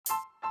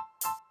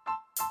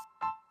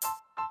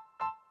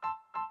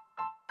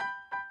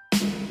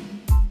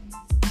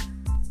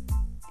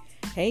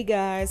Hey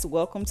guys,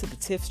 welcome to the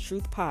Tiff's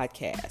Truth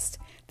Podcast.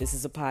 This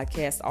is a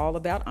podcast all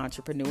about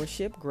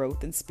entrepreneurship,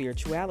 growth, and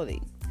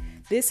spirituality.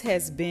 This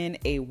has been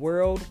a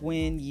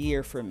whirlwind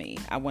year for me.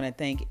 I want to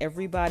thank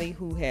everybody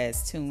who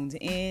has tuned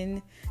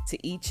in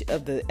to each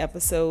of the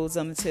episodes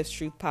on the Tiff's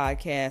Truth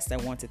Podcast. I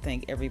want to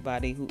thank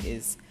everybody who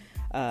is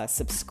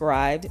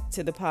subscribed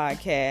to the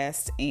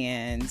podcast,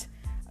 and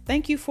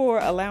thank you for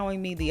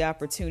allowing me the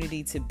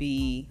opportunity to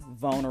be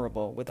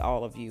vulnerable with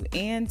all of you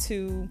and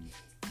to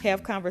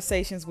have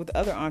conversations with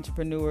other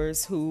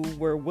entrepreneurs who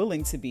were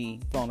willing to be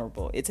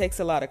vulnerable. It takes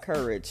a lot of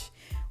courage,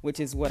 which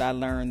is what I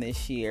learned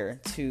this year,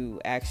 to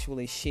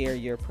actually share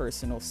your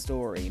personal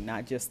story,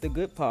 not just the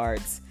good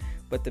parts,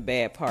 but the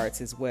bad parts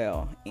as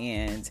well.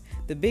 And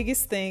the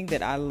biggest thing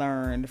that I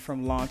learned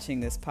from launching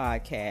this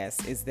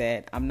podcast is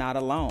that I'm not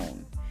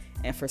alone.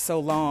 And for so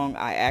long,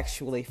 I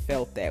actually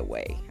felt that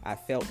way. I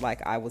felt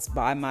like I was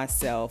by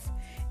myself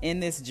in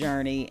this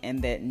journey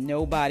and that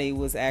nobody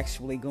was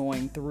actually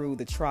going through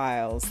the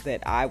trials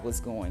that I was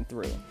going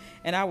through.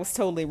 And I was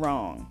totally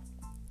wrong.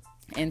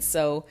 And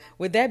so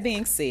with that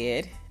being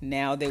said,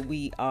 now that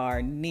we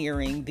are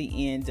nearing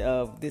the end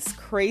of this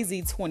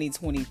crazy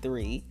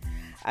 2023,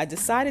 I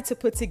decided to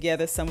put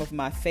together some of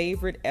my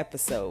favorite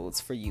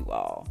episodes for you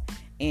all.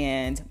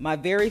 And my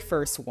very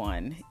first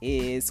one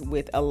is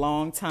with a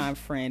longtime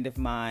friend of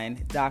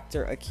mine,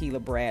 Dr.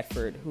 Akila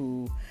Bradford,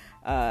 who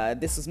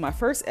this was my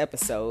first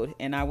episode,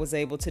 and I was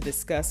able to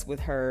discuss with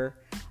her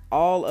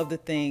all of the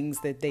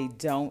things that they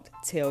don't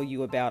tell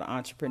you about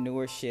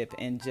entrepreneurship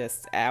and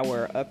just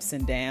our ups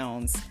and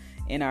downs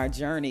in our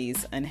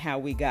journeys and how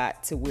we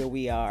got to where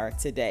we are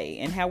today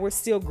and how we're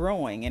still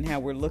growing and how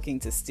we're looking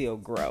to still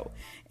grow.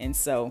 And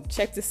so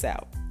check this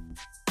out.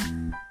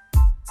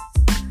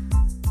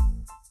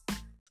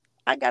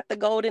 I got the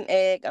golden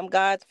egg. I'm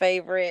God's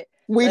favorite.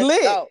 Let's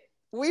lit. Go.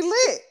 We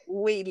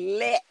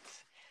lit.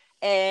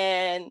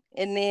 And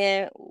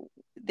then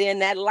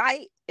that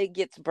light, it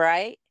gets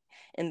bright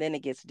and then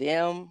it gets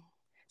dim.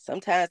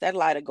 Sometimes that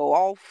light will go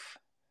off.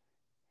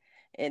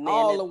 And then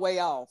all the way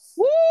off.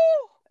 Woo!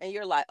 And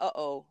you're like,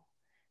 uh-oh.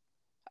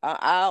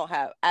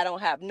 I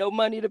don't have no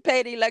money to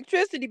pay the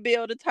electricity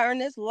bill to turn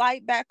this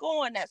light back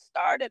on that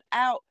started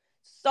out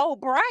so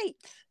bright.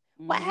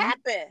 Mm-hmm. What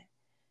happened?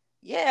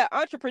 Yeah,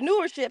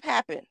 entrepreneurship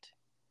happened.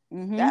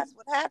 Mm-hmm. That's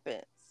what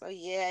happened. So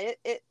yeah,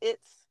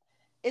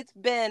 it's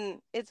been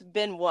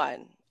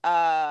one.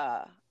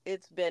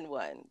 It's been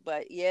one.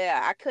 But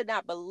yeah, I could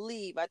not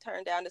believe I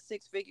turned down a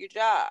 6-figure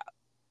job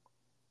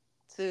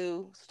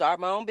to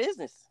start my own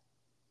business.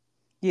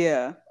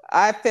 Yeah,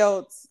 I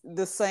felt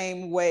the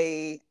same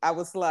way. I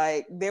was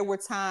like, there were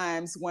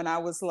times when I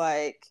was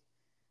like,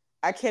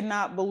 I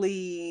cannot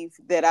believe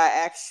that I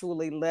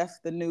actually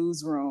left the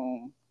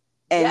newsroom.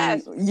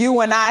 And yes, you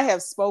and I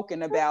have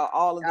spoken about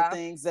all of the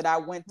things that I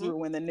went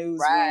through in the newsroom.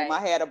 Right. I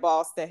had a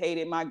boss that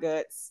hated my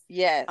guts.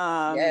 Yes.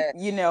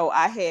 You know,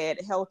 I had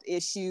health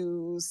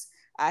issues.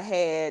 I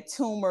had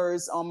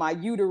tumors on my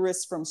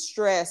uterus from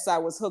stress. I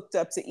was hooked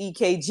up to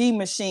EKG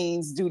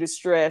machines due to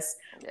stress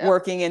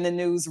working in the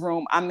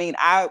newsroom. I mean,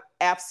 I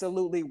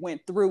absolutely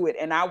went through it.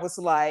 And I was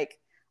like,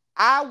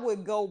 I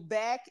would go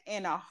back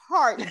in a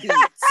heartbeat.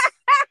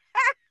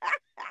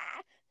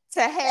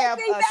 To have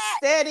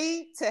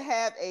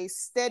a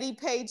steady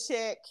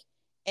paycheck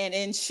and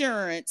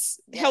insurance,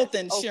 health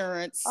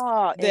insurance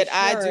that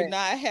I do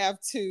not have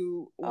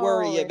to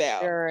worry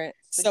about.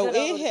 So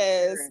it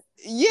has,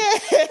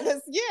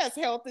 yes,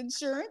 health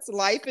insurance,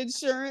 life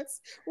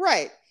insurance,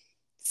 right.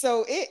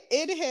 So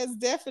it has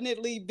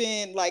definitely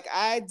been like,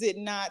 I did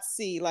not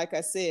see, like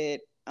I said,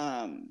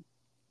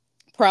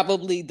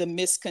 probably the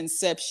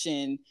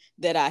misconception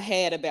that I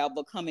had about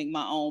becoming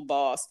my own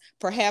boss.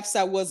 Perhaps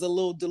I was a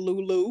little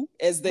delulu,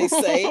 as they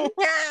say,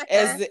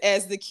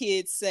 as the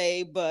kids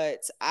say, but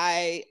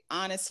I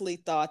honestly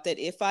thought that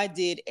if I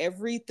did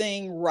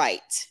everything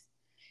right,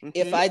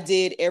 if I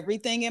did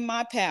everything in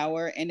my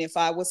power, and if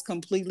I was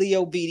completely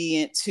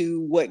obedient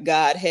to what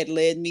God had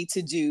led me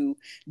to do,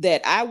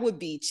 that I would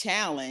be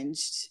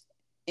challenged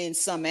in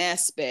some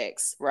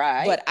aspects,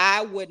 right? But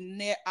I would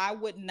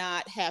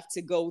not have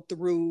to go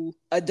through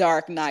a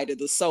dark night of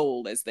the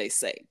soul, as they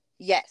say.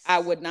 Yes, I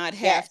would not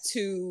have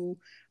to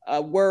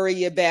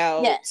worry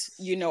about.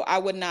 You know, I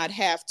would not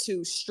have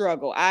to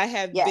struggle. I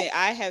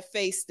have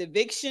faced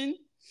eviction.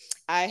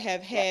 I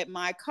have had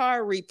my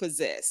car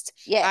repossessed.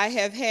 Yes. I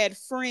have had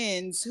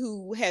friends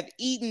who have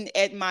eaten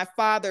at my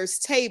father's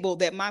table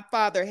that my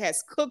father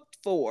has cooked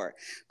for,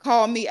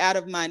 call me out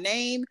of my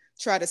name,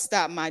 try to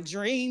stop my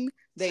dream.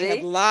 They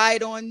have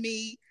lied on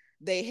me.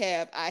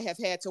 I have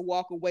had to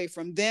walk away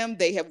from them.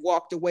 They have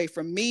walked away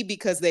from me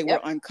because they were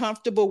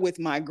uncomfortable with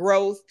my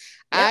growth.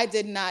 I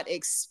did not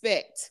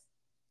expect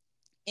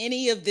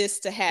any of this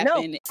to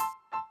happen.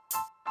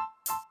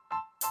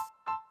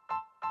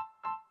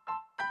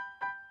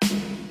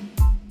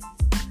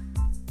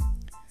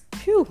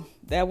 Phew,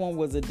 that one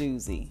was a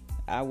doozy.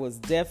 I was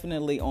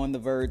definitely on the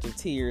verge of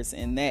tears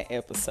in that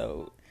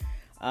episode.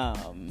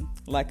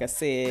 Like I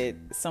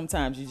said,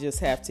 sometimes you just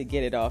have to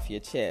get it off your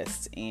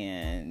chest,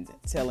 and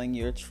telling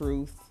your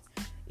truth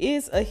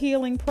is a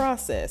healing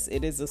process.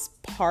 It is a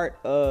part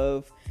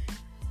of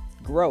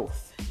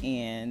growth.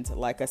 And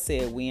like I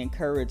said, we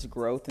encourage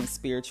growth and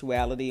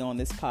spirituality on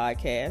this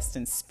podcast.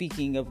 And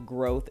speaking of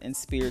growth and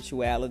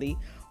spirituality,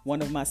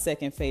 one of my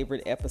second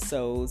favorite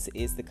episodes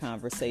is the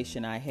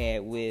conversation I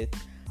had with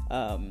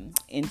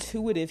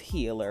intuitive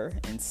healer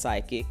and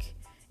psychic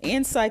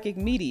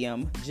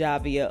medium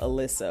Javia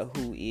Alyssa,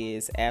 who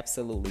is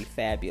absolutely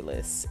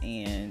fabulous.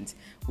 And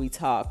we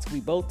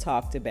both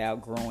talked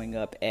about growing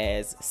up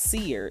as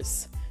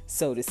seers,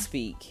 so to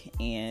speak,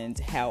 and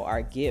how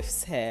our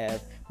gifts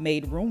have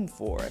made room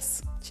for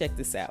us. Check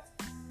this out.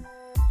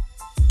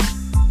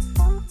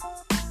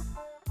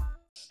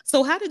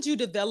 So how did you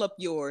develop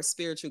your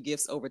spiritual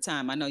gifts over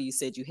time? I know you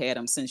said you had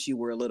them since you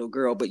were a little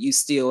girl, but you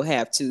still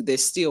have to,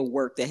 there's still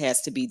work that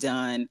has to be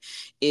done.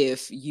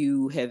 If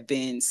you have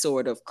been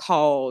sort of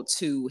called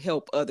to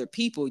help other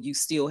people, you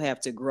still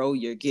have to grow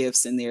your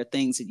gifts, and there are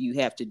things that you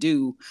have to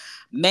do,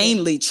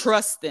 mainly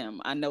trust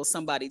them. I know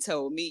somebody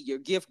told me your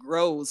gift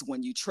grows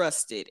when you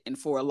trust it. And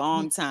for a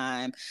long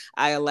time,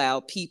 I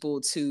allowed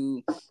people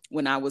to,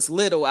 when I was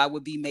little, I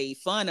would be made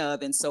fun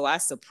of. And so I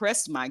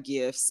suppressed my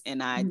gifts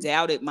and I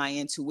doubted my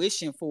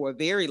intuition for a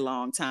very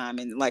long time.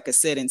 And like I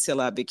said,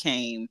 until I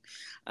became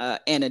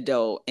an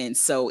adult. And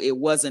so it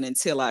wasn't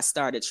until I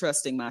started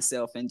trusting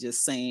myself and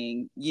just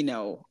saying,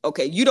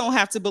 okay, you don't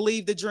have to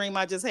believe the dream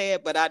I just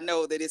had, but I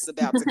know that it's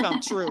about to come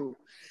true.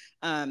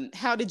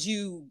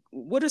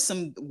 What are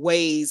some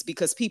ways,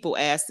 because people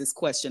ask this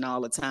question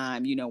all the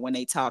time, when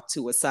they talk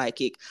to a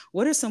psychic,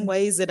 what are some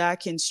ways that I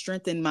can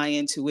strengthen my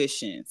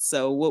intuition?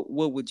 So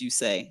what would you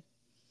say?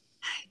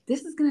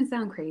 This is going to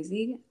sound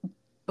crazy,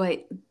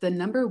 but the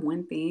number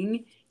one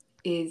thing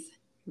is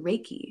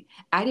Reiki.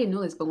 I didn't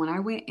know this, but when I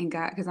went and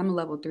got, because I'm a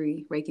level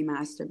 3 Reiki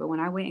master, but when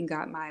I went and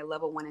got my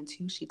level 1 and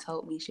 2, she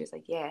told me, she was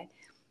like, yeah,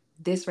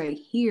 this right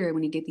here,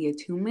 when you get the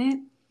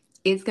attunement,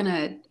 it's going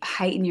to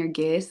heighten your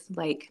gifts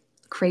like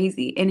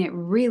crazy. And it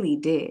really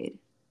did.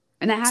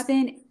 And that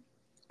happened,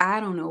 I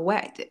don't know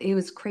what, it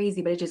was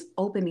crazy, but it just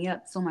opened me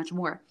up so much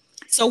more.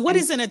 So what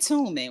is an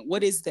attunement?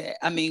 What is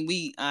that? I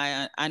mean,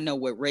 I know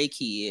what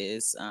Reiki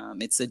is.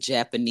 It's a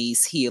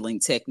Japanese healing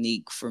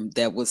technique from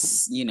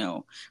thousands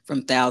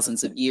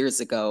of years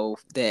ago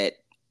that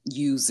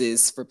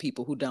uses, for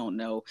people who don't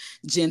know,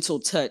 gentle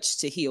touch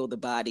to heal the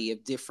body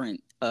of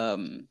different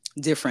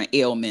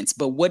ailments.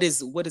 But what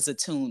does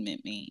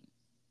attunement mean?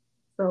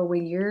 So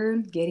when you're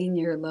getting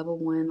your level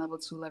 1, level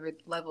 2,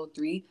 level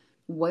 3,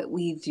 what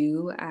we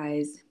do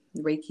as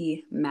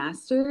Reiki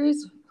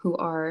masters who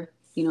are,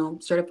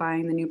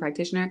 certifying the new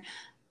practitioner,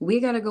 we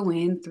got to go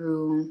in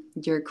through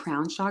your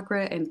crown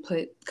chakra and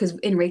because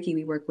in Reiki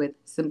we work with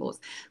symbols.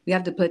 We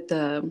have to put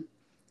the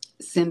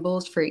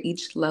symbols for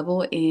each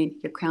level in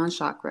your crown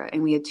chakra,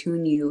 and we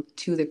attune you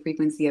to the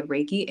frequency of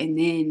Reiki, and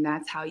then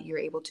that's how you're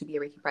able to be a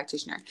Reiki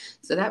practitioner.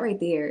 So that right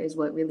there is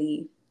what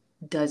really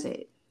does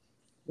it.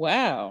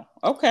 Wow.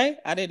 Okay.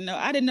 I didn't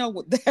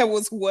know that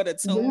was what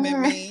attunement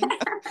means.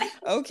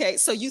 Okay.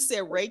 So you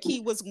said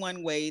Reiki was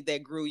one way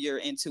that grew your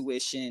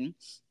intuition.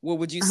 What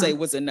would you say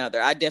was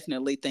another? I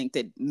definitely think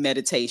that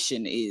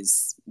meditation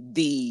is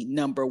the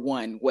number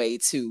one way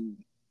to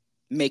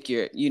make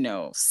your,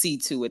 see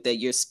to it that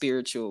your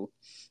spiritual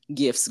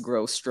gifts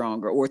grow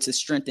stronger, or to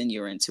strengthen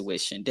your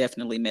intuition.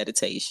 Definitely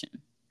meditation.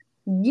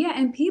 Yeah.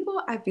 And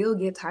people, I feel,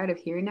 get tired of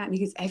hearing that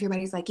because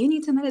everybody's like, you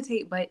need to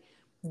meditate, but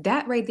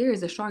that right there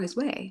is the strongest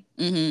way.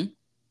 Mm-hmm.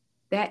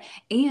 That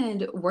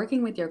and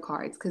working with your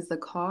cards, because the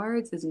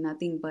cards is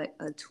nothing but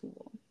a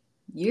tool.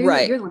 You're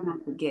the one who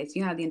has the gifts.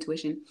 You have the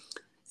intuition.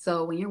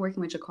 So when you're working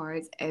with your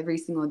cards every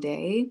single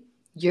day,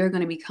 you're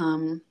going to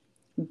become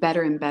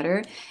better and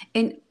better.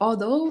 And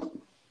although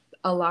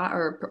a lot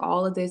or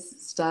all of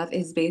this stuff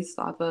is based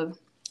off of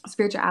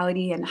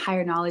spirituality and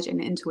higher knowledge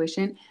and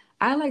intuition,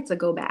 I like to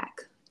go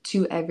back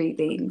to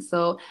everything.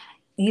 So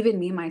even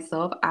me,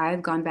 myself,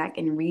 I've gone back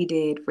and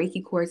redid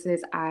Reiki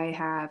courses. I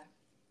have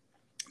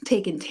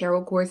taken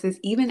tarot courses.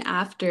 Even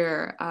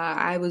after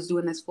I was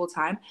doing this full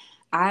time,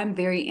 I'm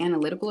very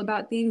analytical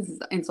about things.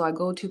 And so I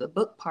go to the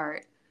book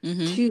part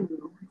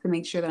to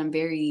make sure that I'm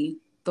very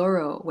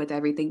thorough with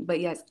everything. But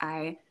yes,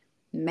 I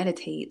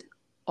meditate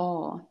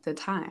all the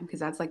time because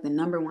that's like the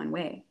number one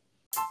way.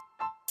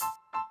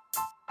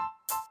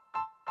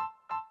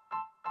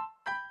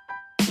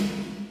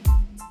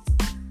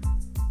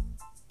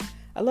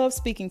 I love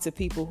speaking to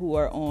people who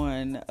are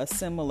on a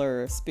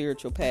similar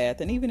spiritual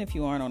path. And even if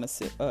you aren't on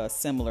a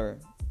similar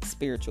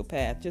spiritual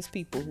path, just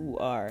people who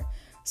are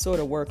sort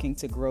of working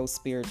to grow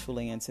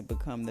spiritually and to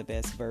become the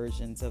best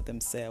versions of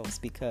themselves,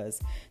 because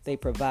they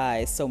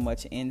provide so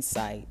much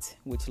insight,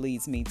 which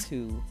leads me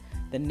to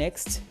the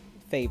next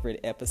favorite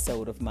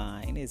episode of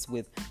mine is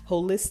with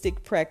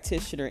holistic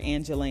practitioner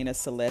Angelina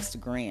Celeste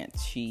Grant.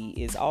 She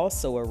is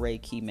also a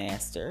Reiki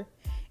master,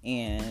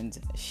 and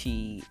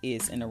she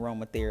is an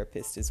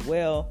aromatherapist as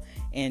well.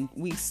 And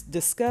we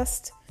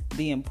discussed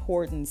the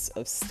importance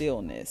of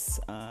stillness.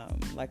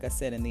 Like I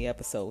said in the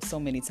episode, so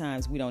many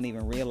times we don't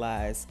even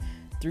realize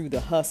through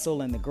the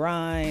hustle and the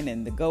grind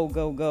and the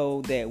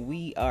go, that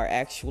we are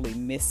actually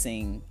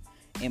missing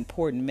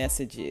important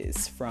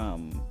messages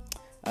from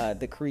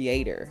the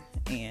Creator.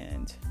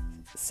 And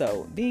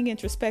so being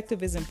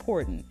introspective is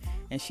important.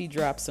 And she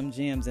dropped some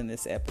gems in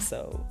this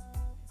episode.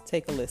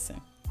 Take a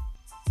listen.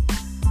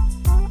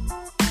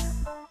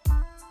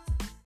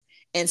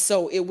 And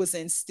so it was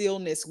in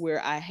stillness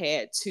where I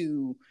had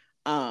to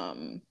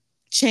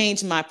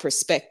change my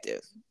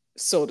perspective,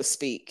 so to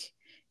speak.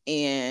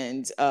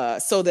 And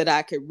so that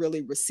I could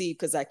really receive,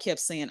 because I kept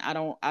saying, I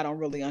don't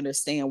really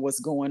understand what's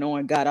going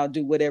on. God, I'll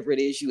do whatever it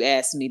is you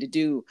asked me to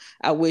do.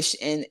 I wish,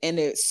 and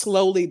it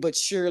slowly but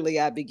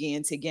surely I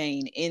began to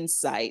gain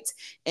insight.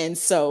 And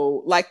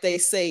so, like they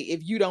say,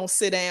 if you don't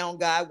sit down,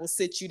 God will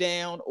sit you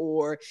down,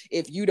 or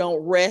if you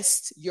don't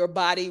rest, your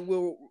body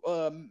will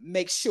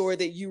make sure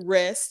that you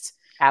rest.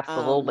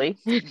 Absolutely.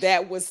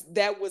 That was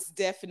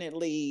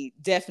definitely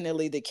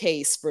the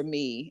case for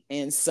me.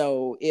 And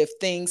so if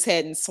things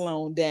hadn't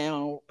slowed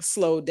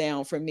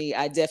down for me,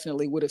 I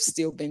definitely would have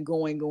still been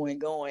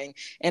going,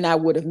 and I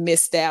would have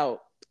missed out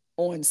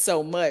on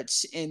so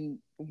much and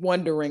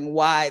wondering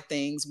why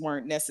things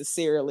weren't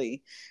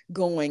necessarily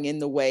going in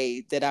the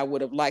way that I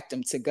would have liked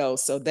them to go.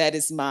 So that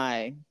is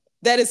my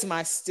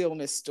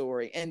stillness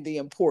story, and the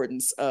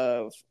importance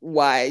of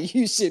why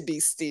you should be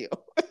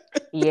still.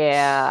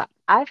 Yeah,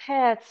 I've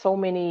had so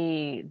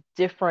many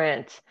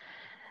different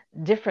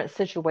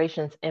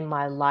situations in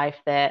my life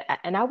that,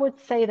 and I would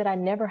say that I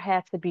never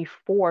had to be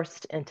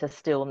forced into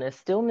stillness.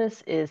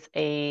 Stillness is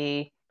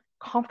a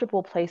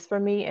comfortable place for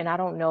me, and I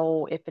don't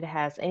know if it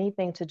has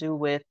anything to do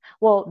with,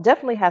 well,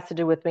 definitely has to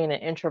do with being an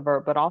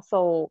introvert, but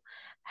also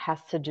has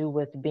to do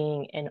with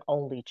being an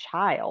only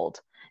child.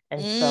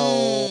 And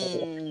so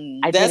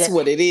that's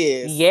what it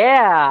is.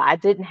 Yeah, I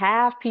didn't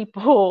have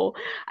people.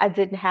 I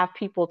didn't have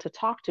people to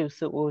talk to.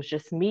 So it was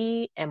just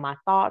me and my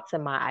thoughts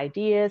and my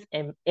ideas,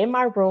 and in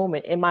my room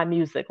and in my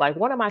music. Like,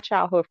 one of my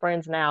childhood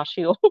friends now,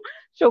 she'll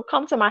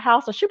come to my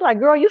house and she'll be like,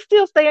 "Girl, you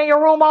still stay in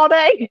your room all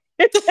day?"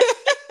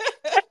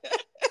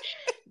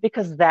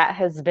 Because that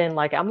has been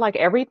like, I'm like,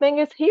 everything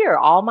is here.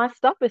 All my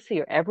stuff is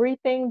here.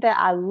 Everything that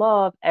I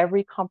love,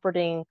 every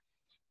comforting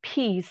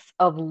piece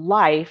of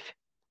life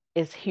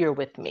is here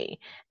with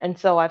me. And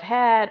so I've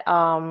had,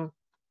 I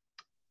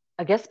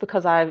guess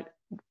because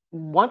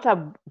once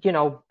I,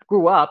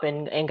 grew up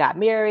and got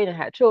married and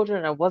had children,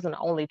 and I wasn't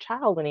an only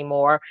child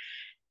anymore,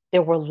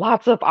 there were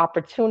lots of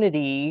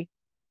opportunity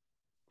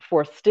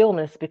for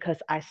stillness because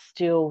I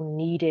still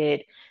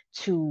needed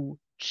to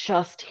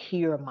just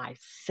hear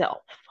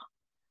myself.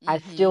 I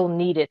still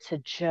needed to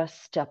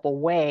just step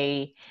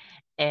away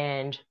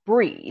and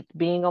breathe.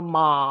 Being a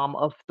mom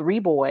of 3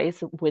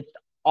 boys with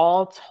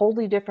all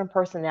totally different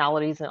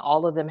personalities and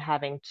all of them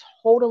having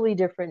totally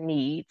different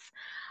needs.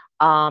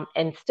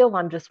 And still,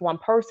 I'm just one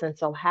person.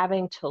 So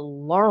having to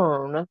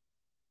learn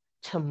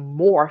to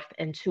morph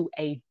into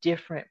a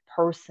different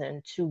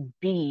person to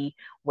be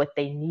what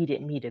they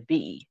needed me to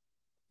be.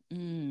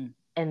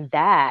 And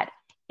that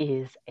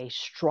is a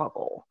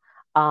struggle.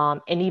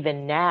 And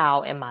even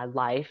now in my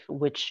life,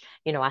 which,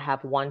 I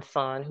have one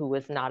son who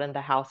is not in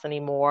the house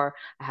anymore.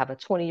 I have a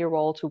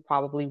 20-year-old who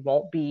probably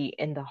won't be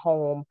in the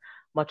home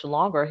much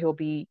longer. He'll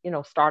be,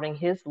 starting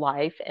his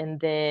life. And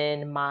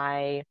then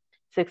my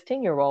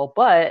 16-year-old,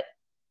 but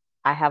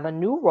I have a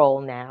new role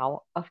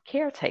now of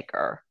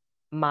caretaker.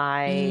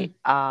 And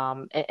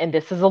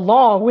this is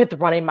along with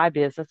running my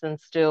business and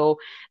still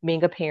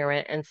being a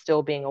parent and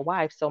still being a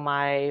wife. So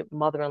my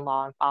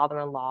mother-in-law and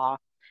father-in-law,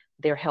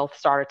 their health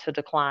started to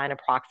decline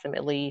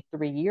approximately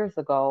 3 years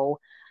ago,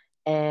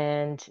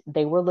 and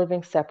they were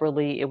living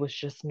separately. It was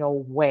just no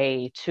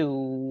way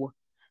to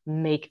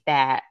make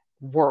that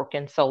work.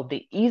 And so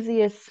the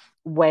easiest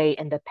way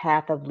and the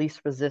path of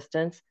least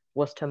resistance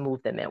was to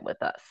move them in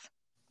with us.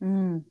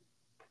 And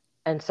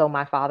so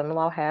my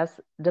father-in-law has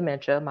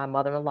dementia. My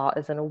mother-in-law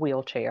is in a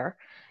wheelchair,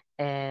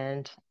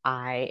 and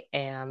I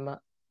am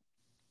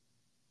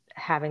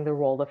having the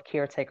role of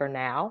caretaker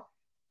now,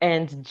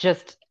 and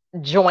just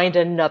joined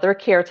another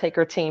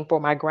caretaker team for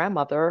my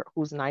grandmother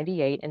who's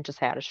 98 and just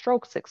had a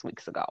stroke 6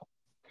 weeks ago.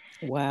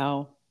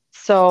 Wow.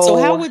 So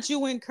how would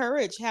you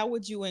encourage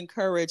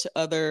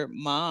other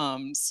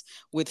moms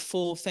with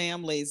full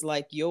families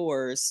like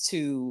yours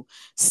to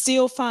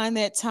still find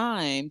that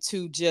time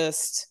to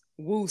just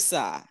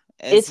woosah?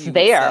 It's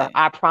there.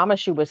 I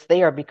promise you it's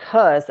there,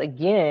 because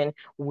again,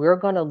 we're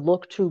going to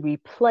look to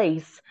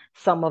replace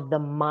some of the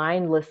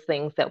mindless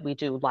things that we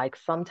do. Like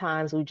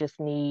sometimes we just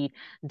need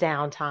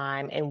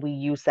downtime and we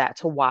use that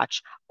to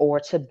watch or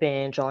to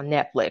binge on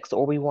Netflix,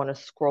 or we want to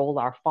scroll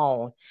our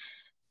phone.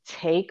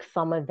 Take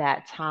some of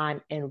that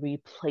time and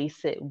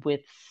replace it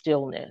with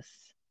stillness,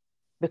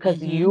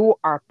 because you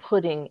are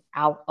putting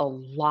out a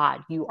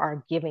lot. You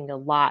are giving a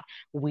lot.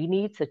 We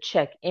need to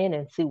check in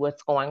and see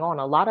what's going on.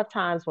 A lot of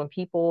times when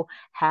people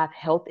have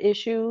health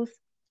issues,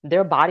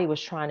 their body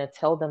was trying to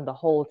tell them the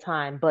whole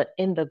time, but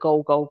in the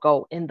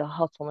go, in the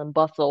hustle and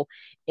bustle,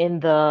 in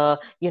the,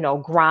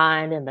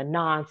 grind and the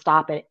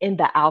nonstop, and in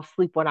the I'll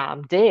sleep when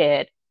I'm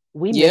dead,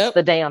 we miss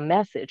the damn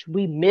message.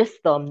 We miss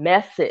the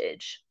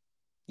message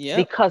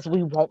because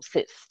we won't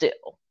sit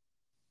still.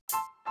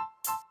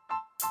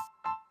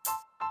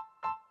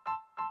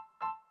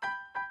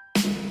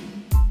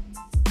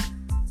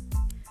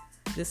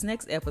 This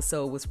next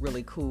episode was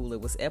really cool.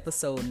 It was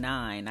episode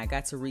 9. I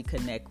got to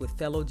reconnect with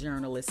fellow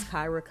journalist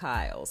Kyra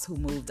Kyles, who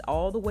moved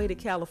all the way to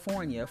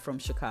California from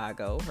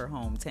Chicago, her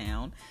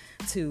hometown,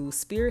 to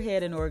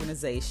spearhead an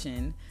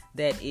organization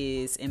that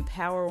is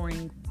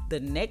empowering the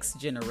next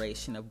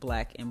generation of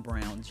Black and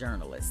brown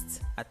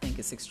journalists. I think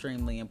it's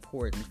extremely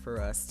important for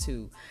us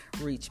to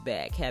reach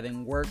back.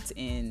 Having worked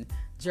in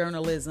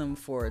journalism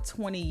for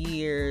 20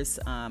 years,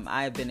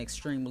 I've been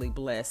extremely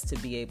blessed to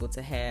be able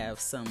to have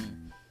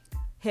some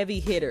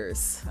heavy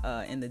hitters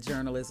in the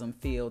journalism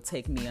field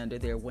take me under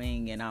their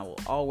wing, and I will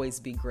always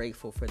be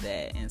grateful for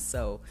that. And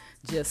so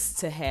just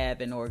to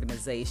have an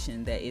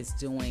organization that is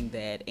doing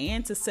that,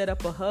 and to set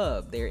up a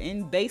hub. They're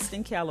based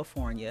in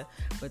California,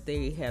 but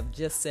they have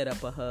just set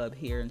up a hub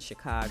here in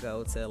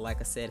Chicago to, like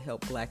I said,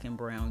 help Black and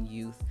brown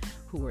youth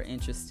who are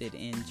interested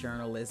in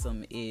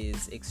journalism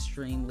is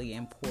extremely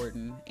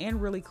important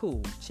and really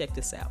cool. Check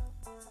this out.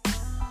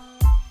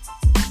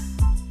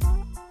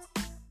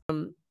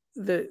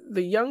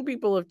 The young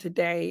people of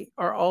today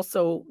are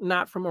also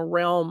not from a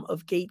realm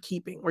of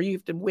gatekeeping, where you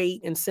have to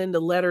wait and send a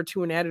letter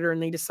to an editor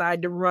and they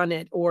decide to run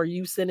it, or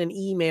you send an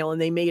email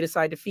and they may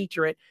decide to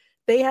feature it.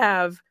 They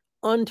have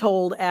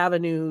untold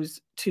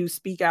avenues to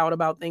speak out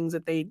about things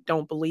that they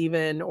don't believe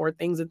in or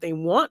things that they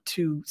want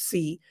to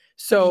see.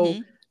 So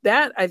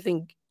that, I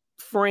think,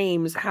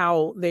 frames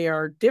how they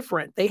are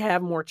different. They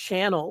have more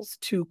channels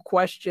to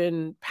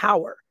question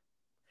power.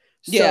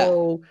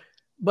 So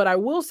but I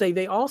will say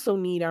they also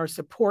need our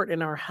support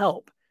and our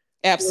help.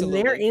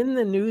 Absolutely. When they're in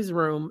the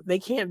newsroom, they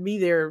can't be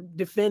there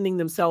defending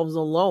themselves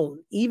alone.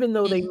 Even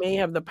though they may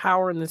have the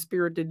power and the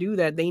spirit to do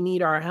that, they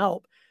need our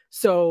help.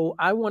 So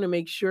I want to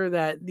make sure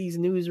that these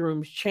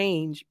newsrooms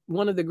change.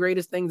 One of the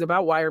greatest things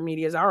about Wire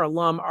Media is our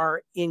alum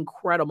are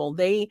incredible.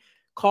 They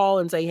call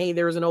and say, hey,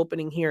 there's an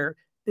opening here.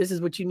 This is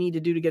what you need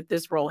to do to get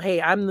this role.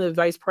 Hey, I'm the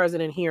vice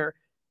president here.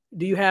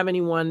 Do you have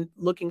anyone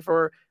looking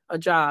for a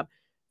job?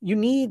 You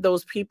need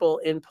those people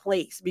in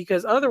place,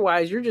 because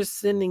otherwise you're just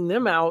sending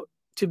them out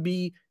to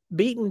be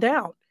beaten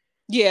down.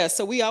 Yeah,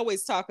 so we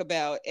always talk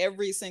about,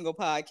 every single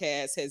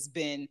podcast has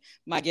been,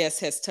 my guest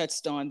has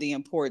touched on the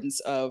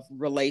importance of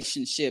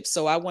relationships.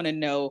 So I want to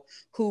know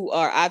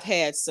I've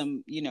had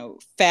some,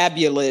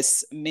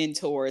 fabulous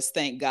mentors,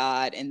 thank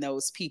God, and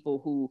those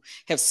people who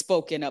have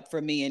spoken up for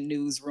me in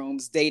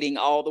newsrooms, dating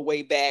all the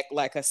way back,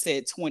 like I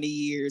said, 20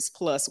 years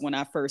plus when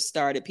I first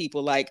started.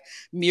 People like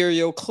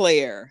Muriel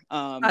Claire.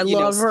 I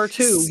love her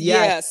too.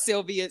 Yeah,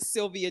 Sylvia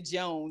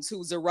Jones,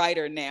 who's a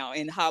writer now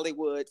in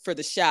Hollywood for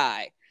The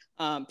Chi.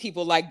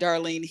 People like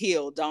Darlene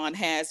Hill, Dawn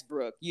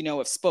Hasbrook,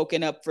 have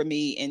spoken up for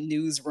me in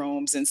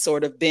newsrooms and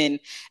sort of been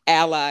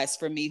allies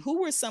for me.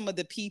 Who were some of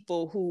the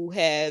people who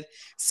have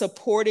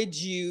supported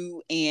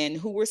you, and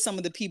who were some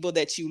of the people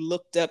that you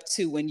looked up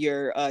to in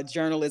your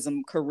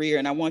journalism career?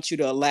 And I want you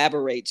to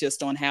elaborate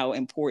just on how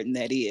important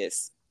that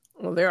is.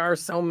 Well, there are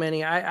so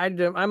many.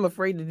 I'm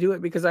afraid to do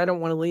it because I don't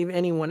want to leave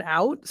anyone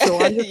out.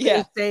 So I'm just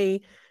going to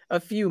say a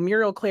few.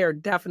 Muriel Claire,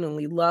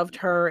 definitely loved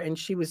her, and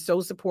she was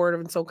so supportive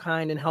and so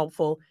kind and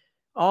helpful.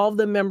 All of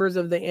the members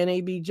of the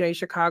NABJ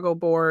Chicago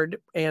board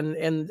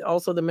and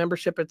also the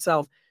membership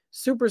itself,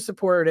 super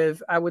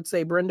supportive. I would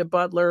say Brenda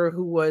Butler,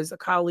 who was a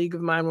colleague of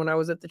mine when I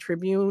was at the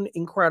Tribune,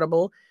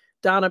 incredible.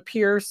 Donna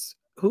Pierce,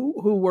 who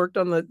worked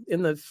in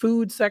the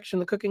food section,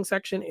 the cooking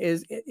section,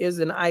 is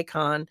an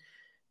icon.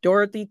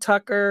 Dorothy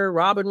Tucker,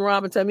 Robin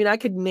Robinson. I mean, I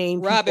could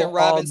name Robin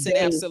Robinson,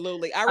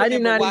 absolutely. I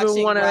did not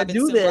even want to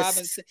do this.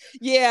 Robinson.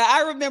 Yeah,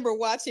 I remember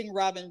watching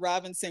Robin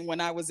Robinson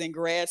when I was in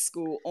grad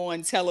school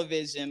on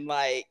television,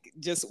 like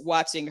just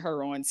watching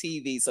her on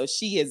TV. So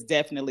she has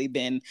definitely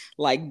been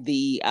like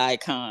the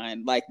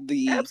icon, like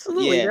the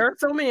absolutely. There are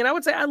so many, and I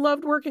would say I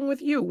loved working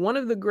with you. One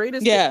of the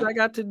greatest things I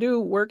got to do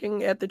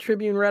working at the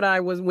Tribune Red Eye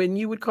was when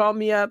you would call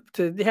me up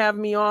to have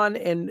me on,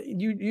 and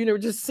you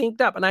just synced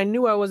up, and I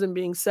knew I wasn't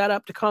being set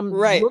up to come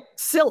look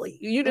silly.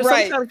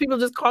 Sometimes people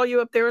just call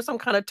you up there as some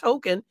kind of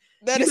token.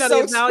 That is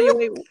so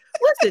evaluate.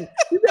 Listen,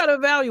 you got to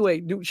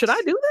evaluate. Should I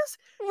do this?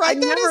 Right. I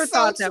never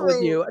thought that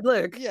with you.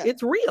 Look,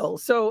 it's real.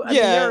 So I mean,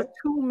 there are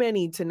too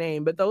many to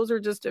name, but those are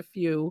just a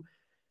few.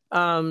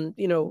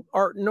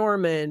 Art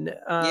Norman.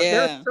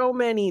 There are so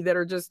many that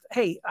are just,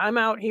 hey, I'm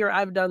out here.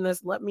 I've done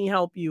this. Let me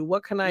help you.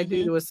 What can I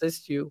do to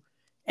assist you?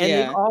 And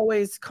they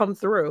always come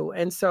through.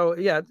 And so,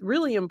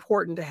 really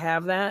important to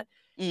have that.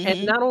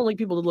 And not only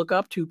people to look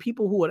up to,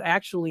 people who would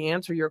actually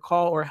answer your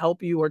call or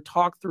help you or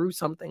talk through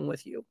something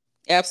with you.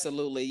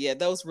 Absolutely. Yeah.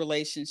 Those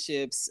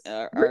relationships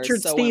are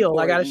Richard so Steele. important.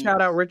 I got to shout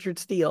out Richard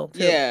Steele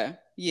too.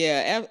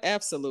 Yeah,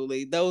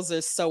 absolutely. Those are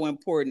so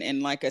important.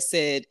 And like I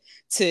said,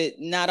 to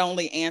not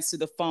only answer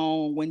the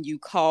phone when you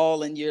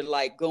call and you're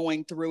like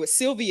going through it.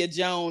 Sylvia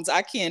Jones,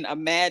 I can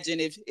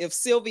imagine if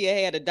Sylvia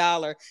had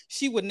 $1,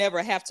 she would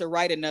never have to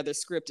write another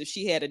script if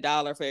she had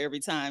 $1 for every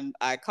time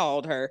I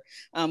called her.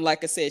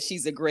 Like I said,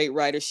 she's a great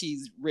writer.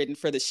 She's written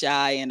for The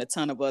Chi and a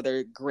ton of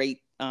other great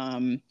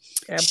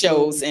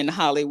shows in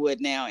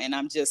Hollywood now, and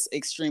I'm just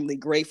extremely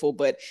grateful.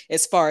 But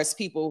as far as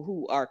people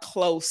who are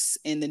close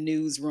in the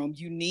newsroom,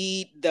 you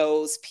need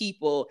those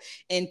people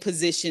in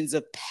positions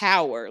of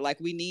power. Like,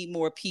 we need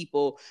more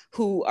people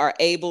who are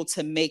able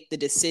to make the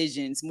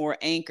decisions, more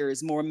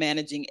anchors, more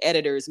managing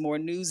editors, more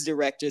news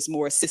directors,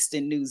 more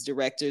assistant news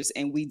directors,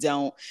 and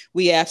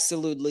we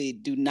absolutely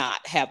do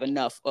not have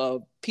enough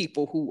of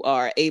people who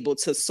are able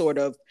to sort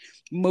of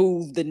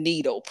move the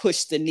needle,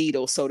 push the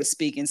needle, so to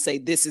speak, and say,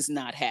 this is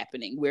not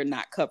happening. We're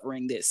not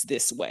covering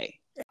this way.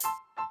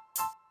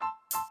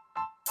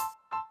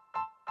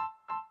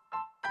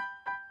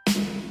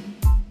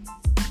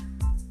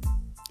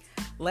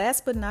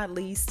 Last but not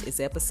least is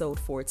episode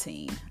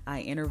 14. I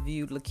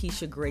interviewed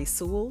Lakeisha Gray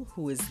Sewell,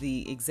 who is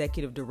the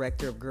executive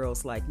director of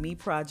Girls Like Me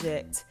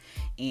Project,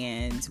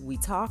 and we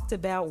talked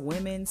about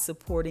women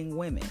supporting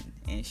women,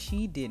 and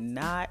she did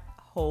not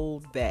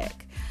hold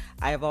back.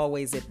 I have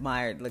always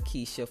admired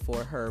Lakeisha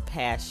for her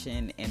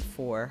passion and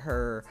for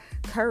her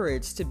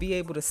courage to be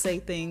able to say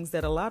things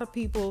that a lot of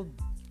people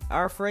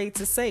are afraid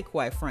to say,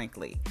 quite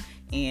frankly.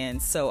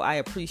 And so I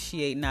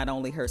appreciate not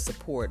only her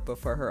support, but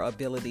for her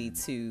ability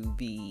to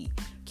be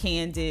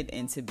candid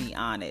and to be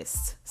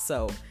honest.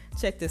 So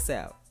check this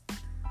out.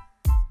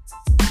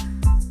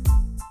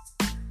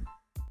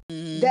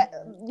 That,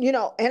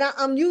 and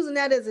I'm using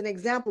that as an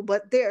example,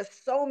 but there are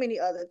so many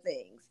other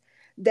things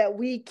that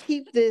we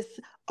keep this,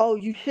 oh,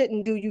 you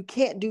shouldn't do, you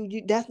can't do,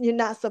 you're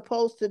not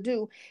supposed to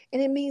do,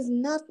 and it means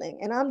nothing.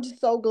 And I'm just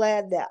so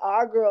glad that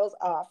our girls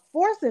are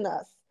forcing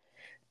us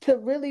to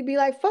really be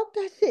like, fuck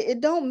that shit.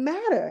 It don't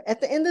matter.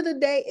 At the end of the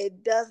day,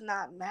 it does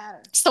not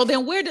matter. So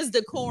then where does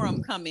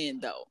decorum come in,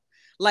 though?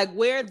 Like,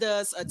 where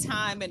does a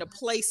time and a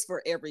place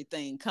for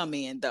everything come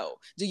in, though?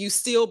 Do you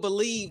still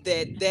believe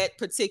that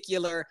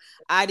particular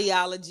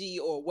ideology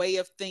or way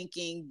of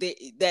thinking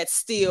that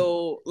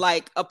still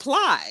like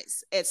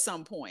applies at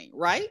some point,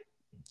 right?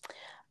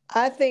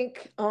 I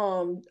think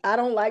I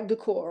don't like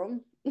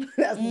decorum.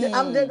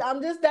 I'm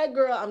just that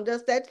girl. I'm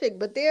just that chick.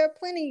 But there are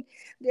plenty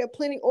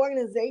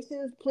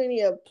organizations,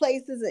 plenty of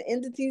places and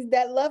entities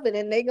that love it,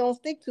 and they're gonna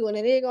stick to it,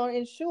 and they're gonna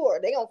ensure,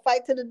 they're gonna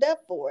fight to the death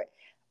for it.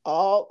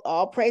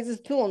 All praises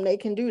to them. They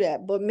can do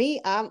that. But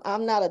me,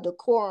 I'm not a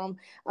decorum.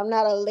 I'm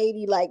not a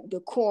lady like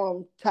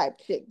decorum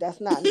type chick.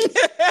 That's not me.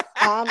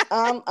 I'm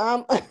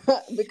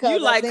because you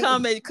like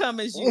come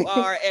as you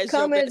are,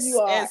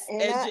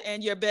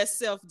 and your best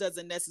self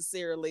doesn't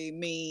necessarily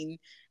mean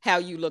how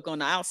you look on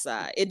the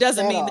outside. It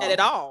doesn't mean that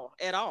at all.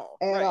 At all.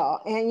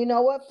 And you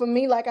know what? For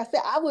me, like I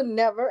said, I would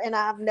never, and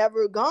I've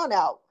never gone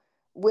out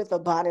with a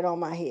bonnet on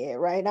my head,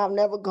 right? I've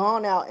never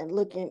gone out and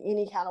looking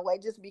any kind of way,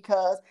 just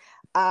because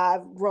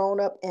I've grown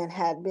up and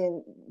had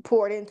been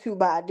poured into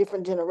by a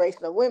different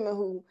generation of women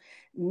who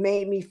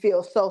made me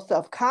feel so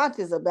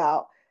self-conscious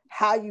about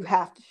how you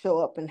have to show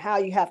up and how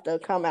you have to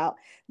come out,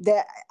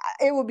 that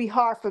it would be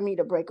hard for me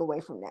to break away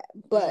from that.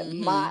 But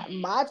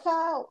my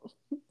child,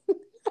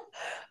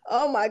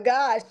 oh my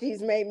gosh,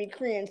 she's made me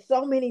cringe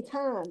so many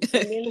times.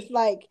 And then it's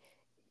like,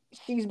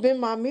 she's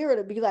been my mirror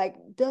to be like,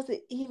 does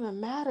it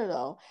even matter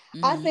though?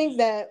 I think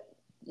that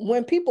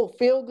when people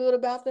feel good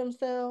about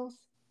themselves,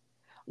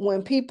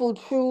 when people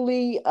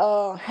truly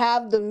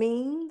have the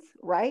means,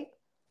 right?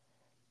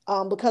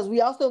 Because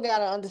we also got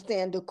to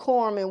understand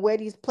decorum and where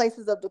these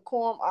places of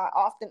decorum are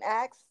often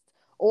asked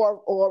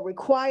or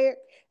required.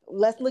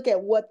 Let's look at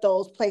what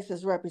those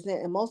places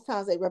represent. And most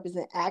times they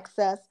represent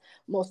access.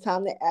 Most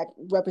times they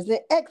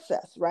represent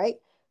excess, right?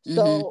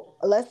 So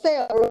let's say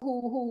a girl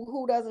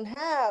who doesn't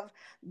have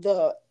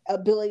the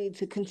ability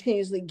to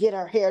continuously get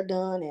her hair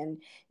done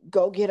and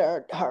go get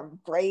her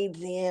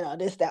braids in or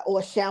this, that,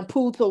 or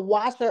shampoo to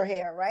wash her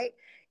hair, right?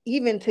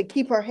 Even to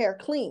keep her hair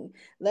clean.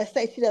 Let's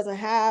say she doesn't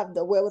have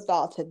the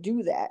wherewithal to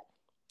do that.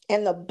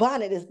 And the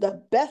bonnet is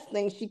the best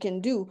thing she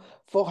can do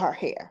for her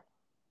hair.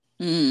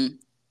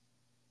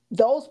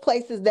 Those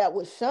places that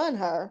would shun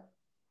her,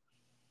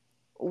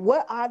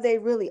 what are they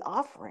really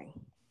offering?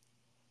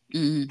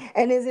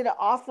 And is it an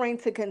offering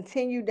to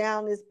continue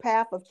down this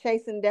path of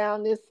chasing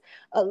down this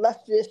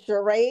illustrious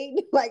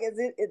charade? Like, is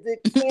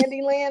it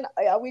Candyland?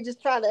 Are we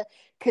just trying to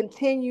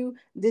continue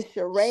this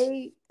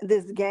charade,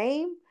 this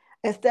game,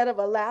 instead of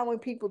allowing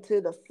people to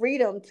the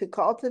freedom to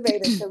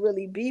cultivate and to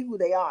really be who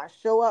they are,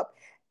 show up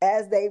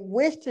as they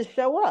wish to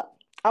show up?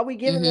 Are we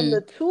giving them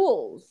the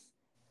tools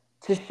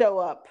to show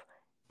up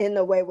in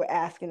the way we're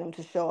asking them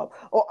to show up?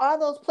 Or are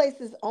those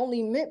places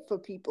only meant for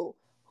people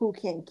who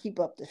can keep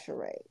up the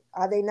charade?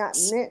 Are they not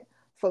meant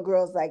for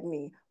girls like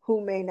me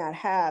who may not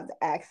have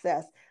the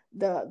access,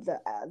 the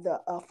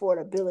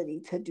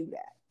affordability to do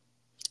that?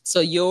 So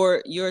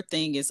your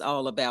thing is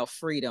all about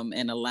freedom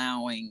and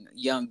allowing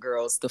young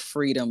girls the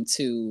freedom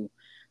to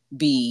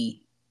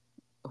be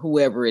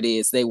whoever it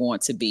is they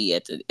want to be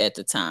at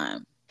the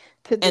time.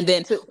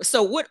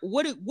 So what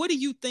do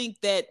you think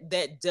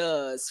that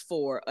does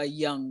for a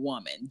young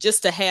woman,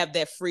 just to have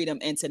that freedom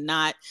and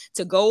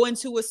to go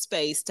into a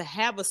space, to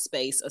have a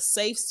space, a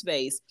safe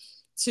space,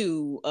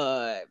 to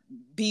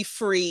be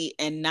free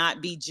and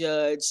not be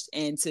judged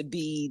and to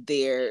be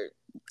their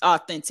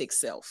authentic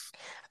self?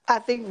 I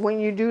think when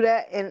you do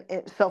that, and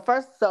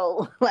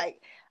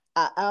like,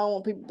 I don't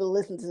want people to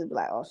listen to it, be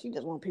like, oh, she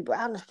just want people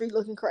out in the street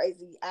looking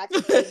crazy,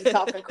 acting crazy,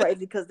 talking crazy,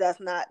 because that's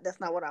not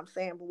what I'm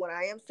saying. But what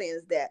I am saying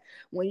is that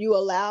when you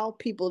allow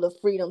people the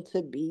freedom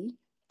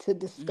to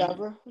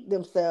discover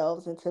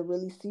themselves and to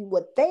really see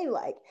what they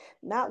like,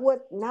 not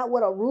what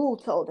a rule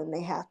told them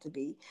they have to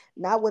be,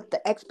 not what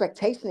the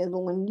expectation is, but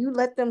when you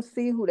let them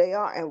see who they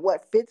are and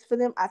what fits for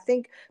them, I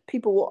think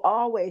people will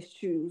always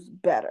choose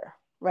better,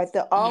 right?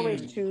 They'll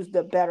always choose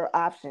the better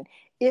option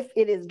if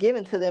it is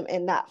given to them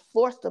and not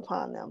forced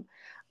upon them.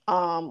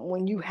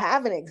 When you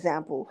have an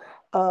example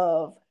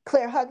of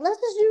Claire Huxtable,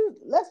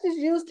 let's just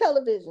use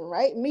television,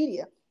 right?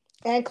 Media,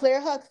 and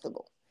Claire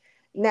Huxtable.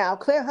 Now,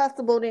 Claire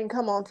Huxtable didn't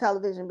come on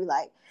television and be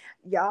like,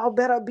 y'all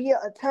better be an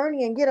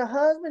attorney and get a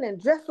husband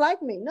and dress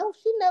like me. No,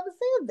 she never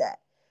said that.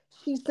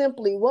 She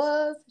simply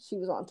was. She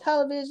was on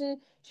television.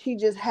 She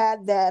just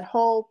had that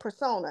whole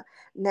persona.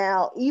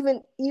 Now,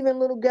 even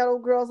little ghetto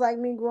girls like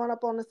me growing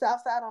up on the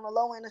South Side on the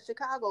low end of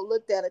Chicago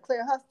looked at a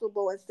Claire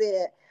Huxtable and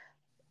said,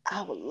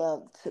 I would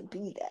love to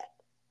be that.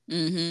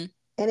 Mm-hmm.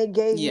 And it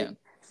gave me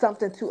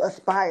something to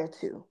aspire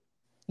to.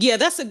 Yeah,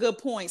 that's a good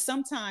point.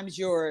 Sometimes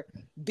your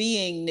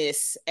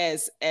beingness,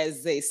 as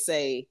they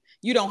say,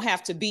 you don't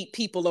have to beat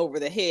people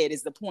over the head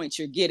is the point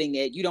you're getting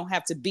at. You don't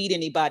have to beat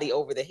anybody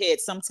over the head.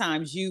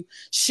 Sometimes you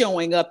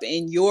showing up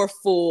in your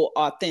full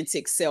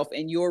authentic self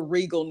and your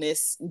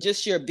regalness,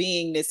 just your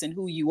beingness and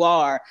who you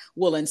are,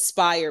 will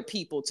inspire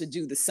people to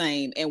do the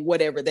same. And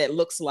whatever that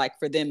looks like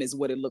for them is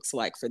what it looks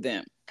like for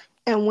them.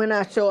 And when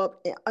I show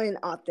up in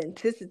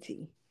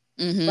authenticity,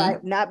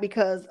 right? Not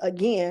because,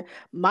 again,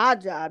 my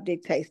job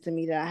dictates to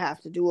me that I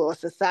have to do it, or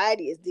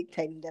society is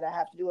dictating that I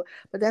have to do it,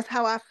 but that's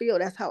how I feel.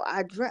 That's how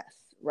I dress,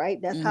 right?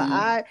 That's how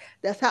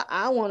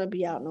I want to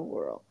be out in the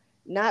world.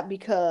 Not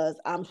because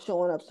I'm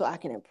showing up so I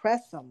can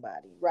impress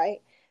somebody, right?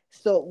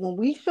 So when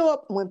we show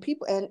up, when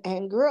people,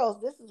 and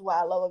girls, this is what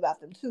I love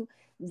about them too,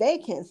 they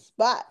can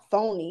spot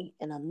phony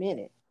in a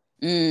minute.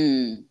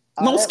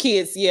 Most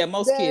kids are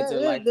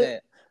like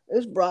that.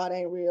 This broad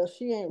ain't real.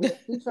 She ain't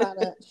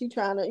real. She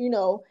trying to, you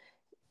know,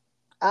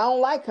 I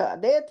don't like her.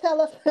 They'll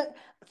tell us.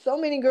 So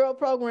many girl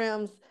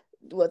programs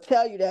will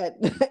tell you that.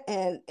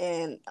 and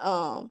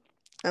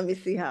let me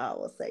see how I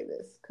will say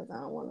this, because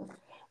I don't want to.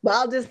 But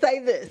I'll just say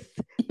this.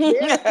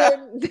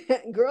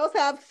 Girls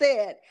have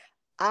said,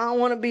 I don't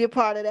want to be a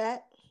part of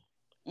that.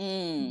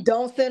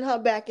 Don't send her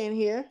back in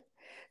here.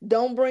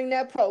 Don't bring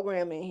that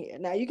program in here.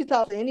 Now, you can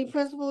talk to any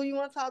principal you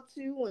want to talk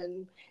to,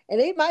 and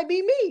it might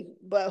be me,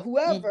 but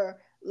whoever.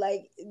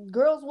 Like,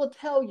 girls will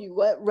tell you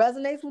what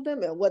resonates with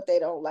them and what they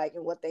don't like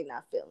and what they're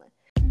not feeling.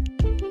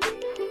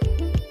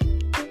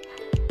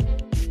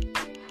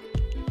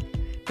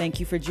 Thank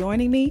you for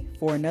joining me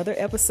for another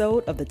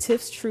episode of the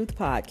Tiff's Truth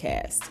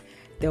Podcast.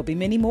 There'll be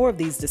many more of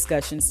these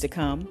discussions to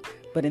come,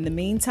 but in the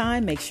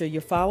meantime, make sure you're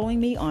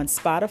following me on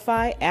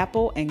Spotify,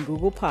 Apple, and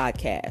Google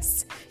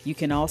Podcasts. You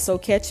can also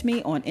catch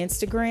me on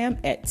Instagram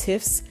at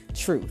Tiff's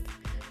Truth.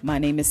 My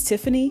name is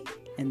Tiffany,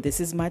 and this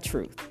is my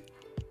truth.